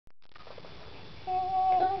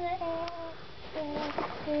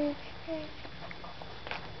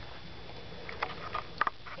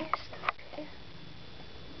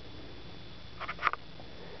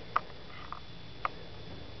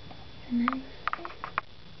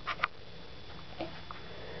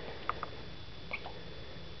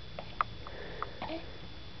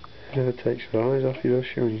It never takes your eyes off you, does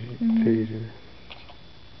she, when you feed her?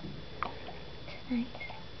 Nice.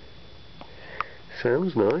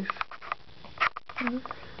 Sounds nice.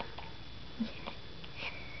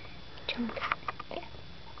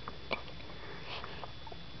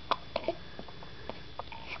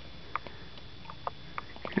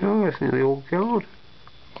 Oh, that's nearly all gone.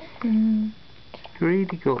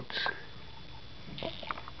 Greedy guts.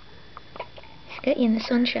 Get you in the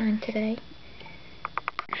sunshine today.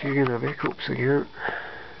 She's gonna have hiccups again.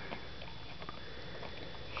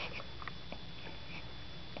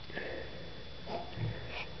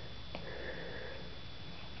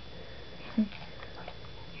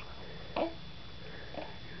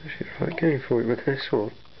 She's right going for it with this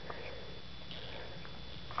one.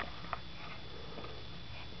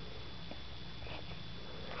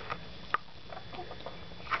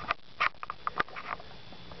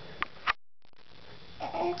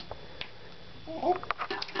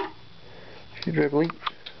 She's dribbling,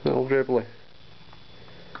 little dribbler.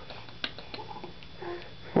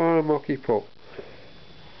 What a mucky pup.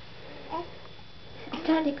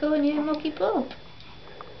 Daddy calling you a mucky pup?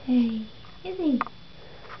 Hey, is he?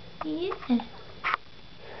 He is.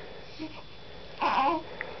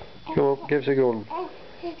 Come on, give us a gun.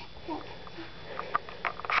 Give us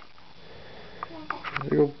a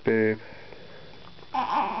good babe.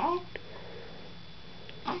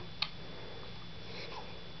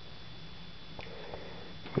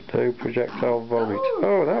 But no projectile vomit.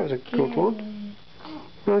 Oh, that was a good one.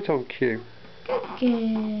 Right on cue. Good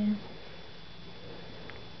girl.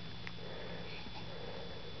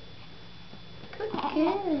 Good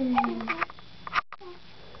girl.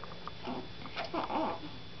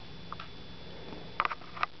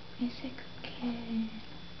 Yes, a good girl.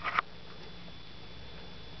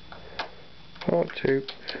 Part 2.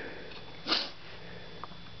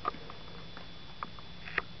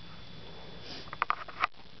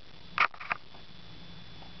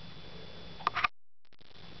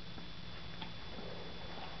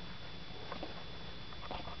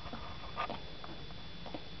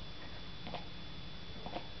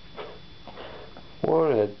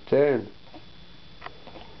 What a den.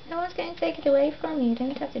 No one's going to take it away from you. You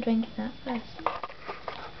don't have to drink it that fast.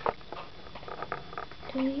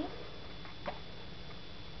 Do you?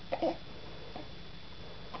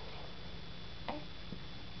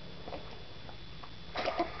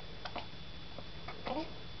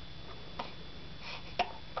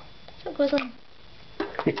 Stop guzzling.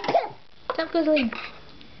 Stop guzzling.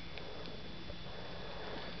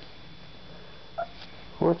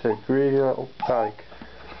 What a greedy little pike,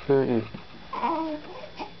 don't you?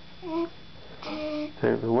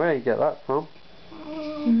 Don't know where you get that from.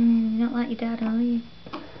 You're not like your dad, are you?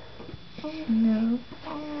 No.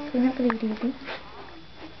 You're not going to do easy.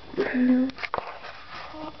 No.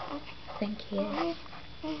 Thank you.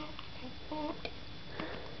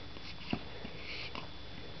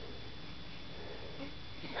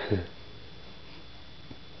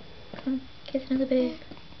 Come, kiss another babe.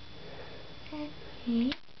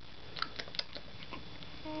 Okay.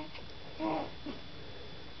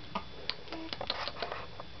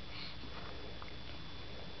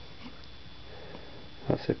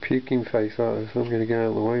 That's a puking face, that is. I'm going to get out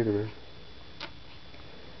of the way in a minute.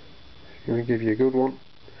 She's going to give you a good one.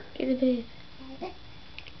 Give the babe.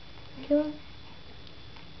 Go on.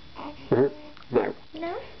 No.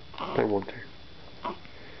 No? Don't want to.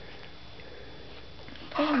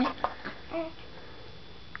 Wait a minute.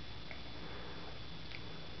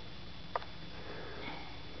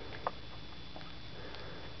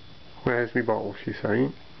 Where's my bottle, she's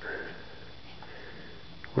saying.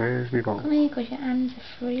 Where's my bottle? Come here, because your hands are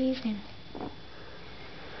freezing.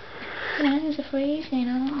 Your hands are freezing,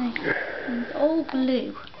 aren't they? And it's all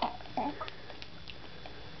blue.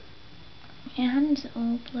 Your hands are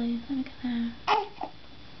all blue. Look at that.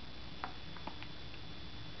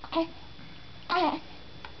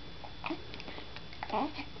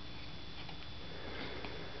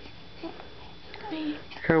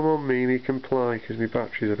 Come on, Mimi, comply, because my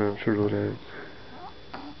battery's about to run out.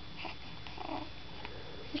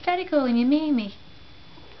 Is Daddy calling you Mimi?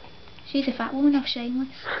 She's a fat woman off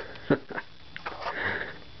Shameless.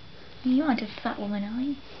 You aren't a fat woman, are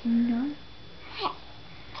you? No.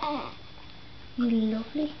 You're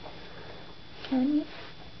lovely, aren't you?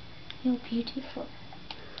 You're beautiful.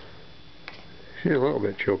 She's a little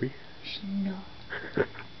bit chubby. She's not.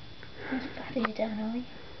 As fat as you down, are you?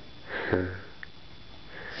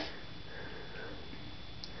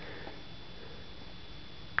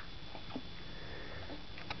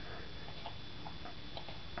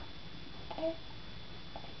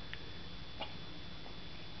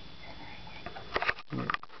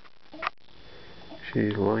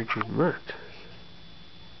 She's liking that.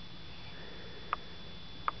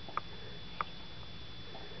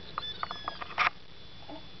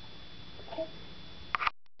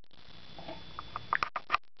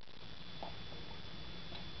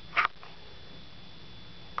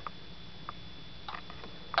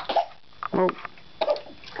 Oh,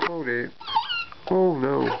 oh dear. Oh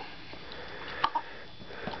no.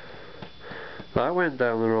 That went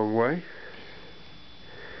down the wrong way.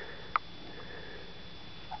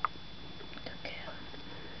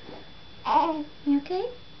 You okay?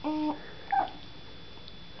 Are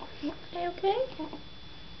you okay?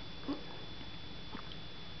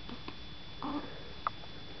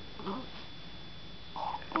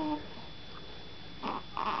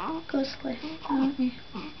 Go sleep, aren't you?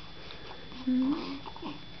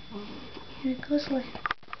 Yeah, go sleep.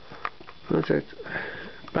 That's it.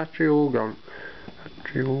 Battery all gone.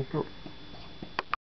 Battery all gone.